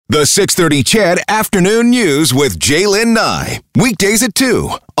The 6:30 CHED Afternoon News with Jaylen Nye. Weekdays at 2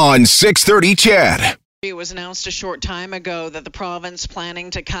 on 6:30 CHED. It was announced a short time ago that the province planning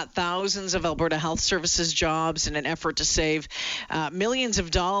to cut thousands of Alberta Health Services jobs in an effort to save millions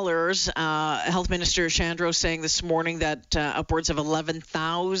of dollars. Health Minister Shandro saying this morning that upwards of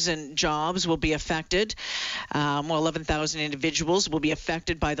 11,000 jobs will be affected. 11,000 individuals will be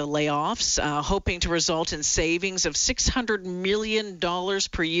affected by the layoffs, hoping to result in savings of $600 million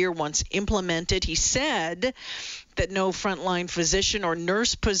per year once implemented. He said that no frontline physician or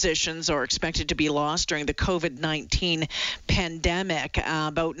nurse positions are expected to be lost during the COVID-19 pandemic.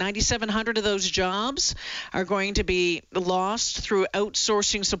 About 9,700 of those jobs are going to be lost through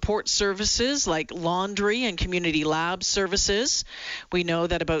outsourcing support services like laundry and community lab services. We know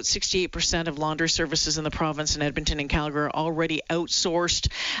that about 68% of laundry services in the province in Edmonton and Calgary are already outsourced.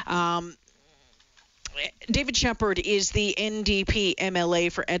 David Shephard is the NDP MLA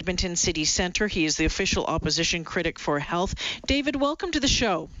for Edmonton-City Centre. He is the official opposition critic for health. David, welcome to the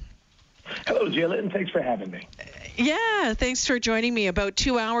show. Hello, Jaylen. Thanks for having me. Yeah, thanks for joining me. About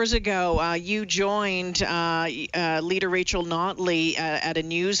 2 hours ago, you joined Leader Rachel Notley at a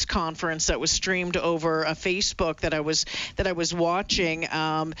news conference that was streamed over Facebook that I was watching.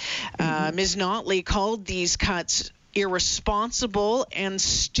 Ms. Notley called these cuts irresponsible and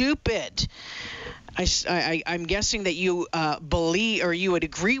stupid. I'm guessing that you believe, or you would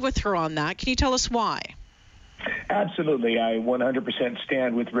agree with her on that. Can you tell us why? Absolutely. I 100%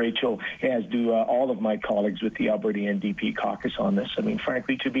 stand with Rachel, as do all of my colleagues with the Alberta NDP caucus on this. I mean,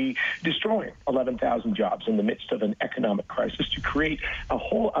 frankly, to be destroying 11,000 jobs in the midst of an economic crisis, to create a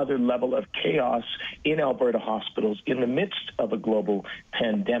whole other level of chaos in Alberta hospitals in the midst of a global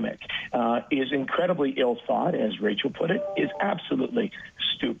pandemic is incredibly ill thought, as Rachel put it, is absolutely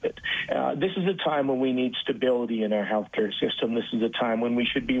stupid. This is a time when we need stability in our healthcare system. This is a time when we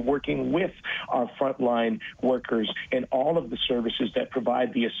should be working with our frontline workers and all of the services that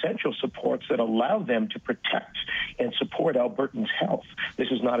provide the essential supports that allow them to protect and support Albertans' health. This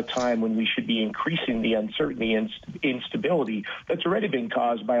is not a time when we should be increasing the uncertainty and instability that's already been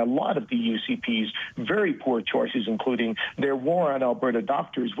caused by a lot of the UCP's very poor choices, including their war on Alberta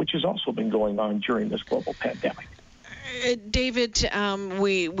doctors, which has also been going on during this global pandemic. David,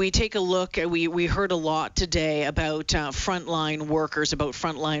 we take a look. We heard a lot today about frontline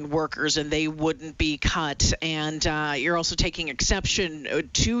workers, and they wouldn't be cut. And you're also taking exception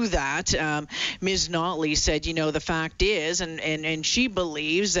to that. Ms. Notley said, the fact is, and she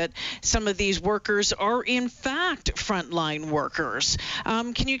believes that some of these workers are in fact frontline workers.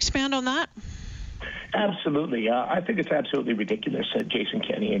 Can you expand on that? Absolutely. I think it's absolutely ridiculous that Jason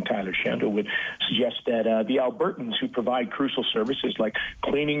Kenney and Tyler Shandro would suggest that the Albertans who provide crucial services like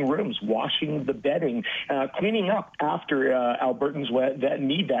cleaning rooms, washing the bedding, cleaning up after Albertans that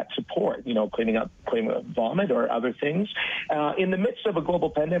need that support, cleaning up vomit or other things. In the midst of a global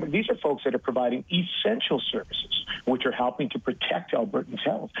pandemic, these are folks that are providing essential services, which are helping to protect Albertans'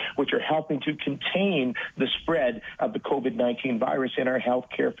 health, which are helping to contain the spread of the COVID-19 virus in our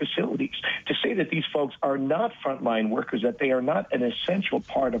healthcare facilities. To say that these folks are not frontline workers, that they are not an essential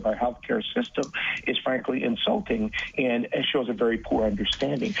part of our healthcare system, is frankly insulting, and it shows a very poor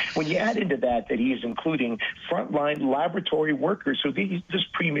understanding. When you add into that he is including frontline laboratory workers, so this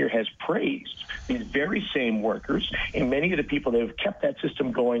premier has praised these very same workers and many of the people that have kept that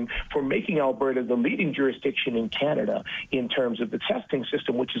system going for making Alberta the leading jurisdiction in Canada in terms of the testing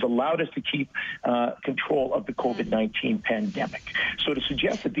system, which has allowed us to keep control of the COVID-19 pandemic. So to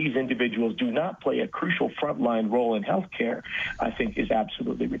suggest that these individuals do not play a crucial frontline role in healthcare, I think, is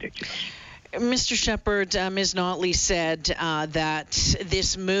absolutely ridiculous. Mr. Shephard, Ms. Notley said that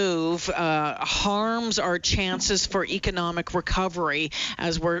this move harms our chances for economic recovery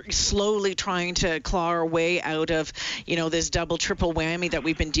as we're slowly trying to claw our way out of, this double, triple whammy that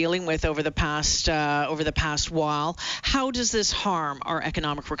we've been dealing with over the past while. How does this harm our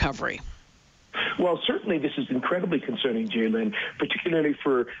economic recovery? Well, certainly this is incredibly concerning, Jaylen, particularly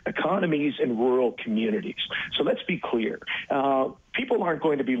for economies and rural communities. So let's be clear. People aren't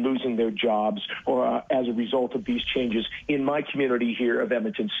going to be losing their jobs or as a result of these changes in my community here of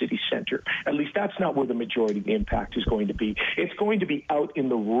Edmonton-City Centre. At least that's not where the majority of the impact is going to be. It's going to be out in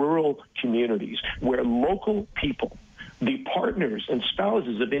the rural communities where local people the partners and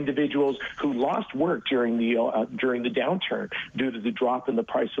spouses of individuals who lost work during the downturn due to the drop in the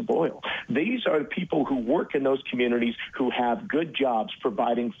price of oil. These are the people who work in those communities who have good jobs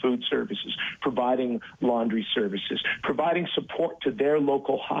providing food services, providing laundry services, providing support to their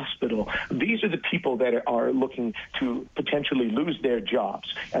local hospital. These are the people that are looking to potentially lose their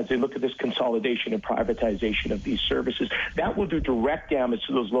jobs as they look at this consolidation and privatization of these services. That will do direct damage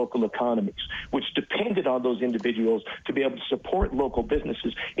to those local economies, which depended on those individuals to be able to support local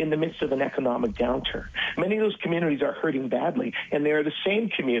businesses in the midst of an economic downturn. Many of those communities are hurting badly, and they are the same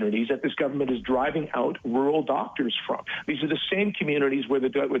communities that this government is driving out rural doctors from. These are the same communities where the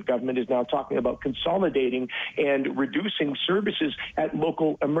government is now talking about consolidating and reducing services at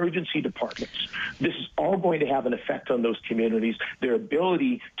local emergency departments. This is all going to have an effect on those communities, their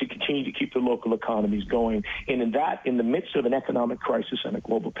ability to continue to keep the local economies going, and in the midst of an economic crisis and a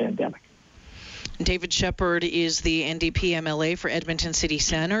global pandemic. David Shephard is the NDP MLA for Edmonton-City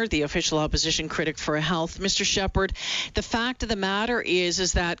Centre, the official opposition critic for health. Mr. Shephard, the fact of the matter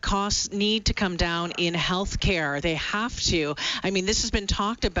is that costs need to come down in health care. They have to. I mean, this has been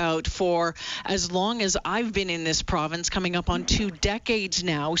talked about for as long as I've been in this province, coming up on 2 decades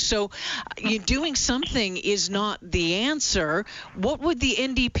now. So doing something is not the answer. What would the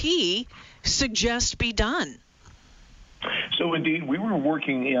NDP suggest be done? So indeed, we were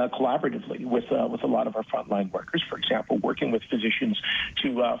working collaboratively with a lot of our frontline workers, for example, working with physicians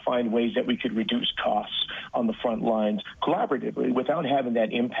to find ways that we could reduce costs on the front lines collaboratively without having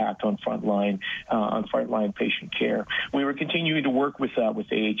that impact on frontline patient care. We were continuing to work with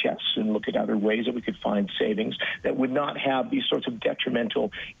AHS and look at other ways that we could find savings that would not have these sorts of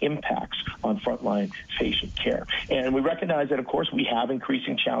detrimental impacts on frontline patient care. And we recognize that, of course, we have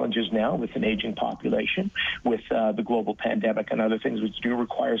increasing challenges now with an aging population, with the global pandemic and other things which do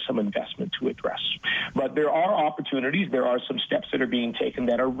require some investment to address. But there are opportunities. There are some steps that are being taken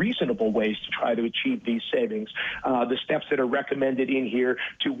that are reasonable ways to try to achieve these savings. The steps that are recommended in here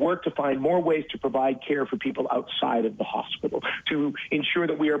to work to find more ways to provide care for people outside of the hospital, to ensure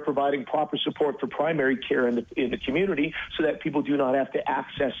that we are providing proper support for primary care in the community so that people do not have to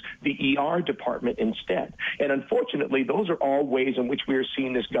access the ER department instead. And unfortunately, those are all ways in which we are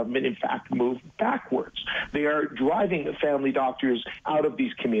seeing this government, in fact, move backwards. They are driving family doctors out of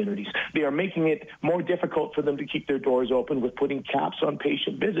these communities. They are making it more difficult for them to keep their doors open with putting caps on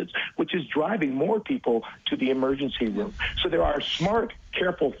patient visits, which is driving more people to the emergency room. So there are smart,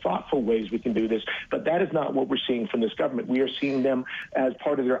 careful, thoughtful ways we can do this, but that is not what we're seeing from this government. We are seeing them as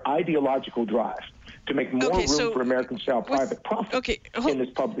part of their ideological drive to make more room for American-style private profit in this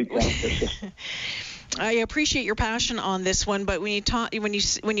public healthcare system. I appreciate your passion on this one, but when you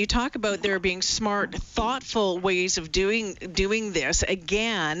talk about there being smart, thoughtful ways of doing this,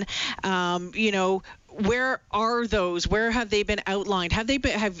 again, where are those? Where have they been outlined? Have they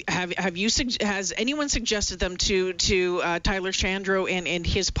been? Has anyone suggested them to Tyler Shandro and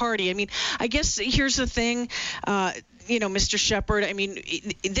his party? I mean, I guess here's the thing. Mr. Shephard, I mean,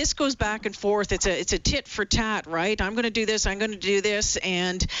 this goes back and forth. It's a tit for tat, right? I'm going to do this. I'm going to do this.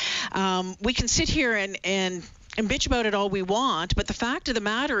 And we can sit here and bitch about it all we want, but the fact of the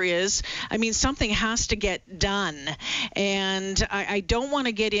matter is, I mean, something has to get done. And I don't want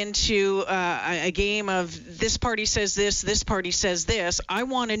to get into a game of this party says this party says this. I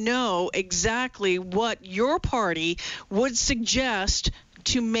want to know exactly what your party would suggest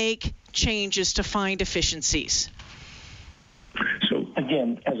to make changes to find efficiencies. So,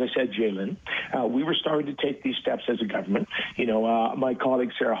 again, as I said, Jalen, we were starting to take these steps as a government. My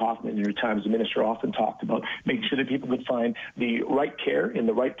colleague Sarah Hoffman, New York Times minister, often talked about making sure that people could find the right care in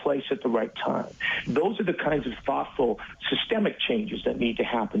the right place at the right time. Those are the kinds of thoughtful, systemic changes that need to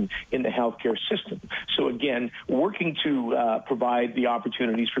happen in the healthcare system. So, again, working to provide the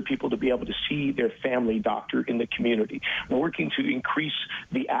opportunities for people to be able to see their family doctor in the community, working to increase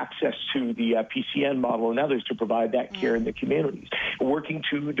the access to the PCN model and others to provide that care in the communities, working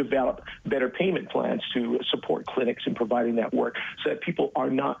to develop better payment plans to support clinics and providing that work so that people are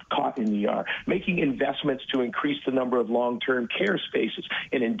not caught in the ER, making investments to increase the number of long-term care spaces.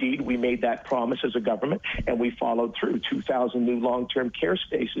 And indeed, we made that promise as a government, and we followed through 2,000 new long-term care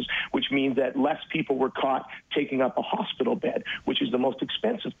spaces, which means that less people were caught taking up a hospital bed, which is the most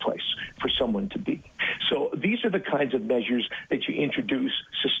expensive place for someone to be. So these are the kinds of measures that you introduce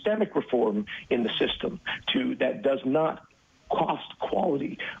systemic reform in the system that does not cost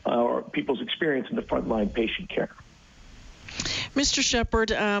quality or people's experience in the frontline patient care. Mr.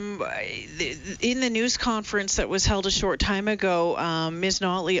 Shephard, in the news conference that was held a short time ago, Ms.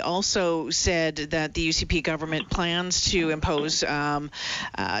 Notley also said that the UCP government plans to impose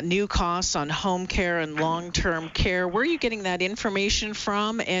new costs on home care and long-term care. Where are you getting that information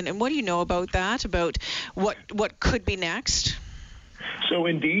from, and what do you know about that, about what could be next? So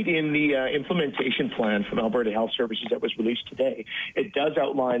indeed, in the implementation plan from Alberta Health Services that was released today, it does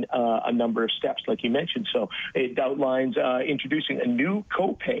outline a number of steps, like you mentioned. So it outlines introducing a new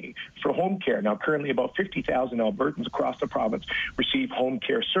copay for home care. Now, currently about 50,000 Albertans across the province receive home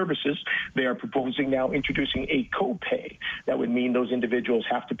care services. They are proposing now introducing a copay. That would mean those individuals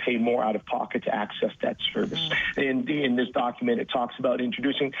have to pay more out of pocket to access that service. In this document, it talks about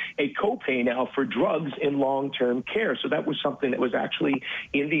introducing a copay now for drugs in long-term care. So that was something that was actually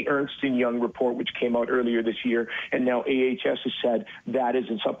in the Ernst & Young report, which came out earlier this year, and now AHS has said that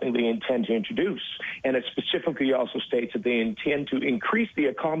isn't something they intend to introduce. And it specifically also states that they intend to increase the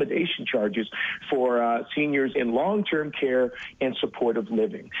accommodation charges for seniors in long-term care and supportive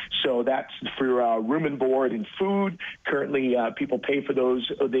living. So that's for room and board and food. Currently, people pay for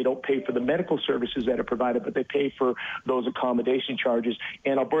those. They don't pay for the medical services that are provided, but they pay for those accommodation charges.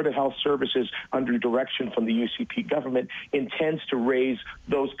 And Alberta Health Services, under direction from the UCP government, intends to raise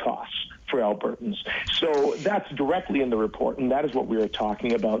those costs for Albertans. So that's directly in the report, and that is what we are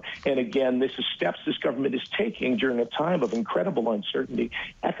talking about. And again, this is steps this government is taking during a time of incredible uncertainty,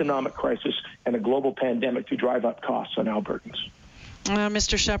 economic crisis, and a global pandemic to drive up costs on Albertans.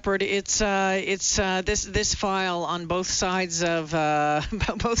 Mr. Shephard, it's this file on both sides of the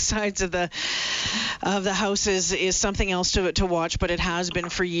House is something else to watch, but it has been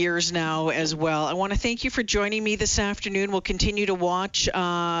for years now as well. I want to thank you for joining me this afternoon. We'll continue to watch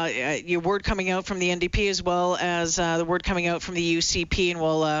your word coming out from the NDP as well as the word coming out from the UCP, and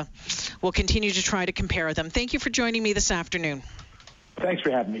we'll continue to try to compare them. Thank you for joining me this afternoon. Thanks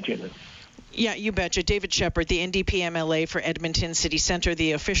for having me, Jalen. Yeah, you betcha. David Shephard, the NDP MLA for Edmonton City Centre,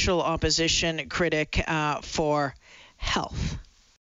 the official opposition critic for health.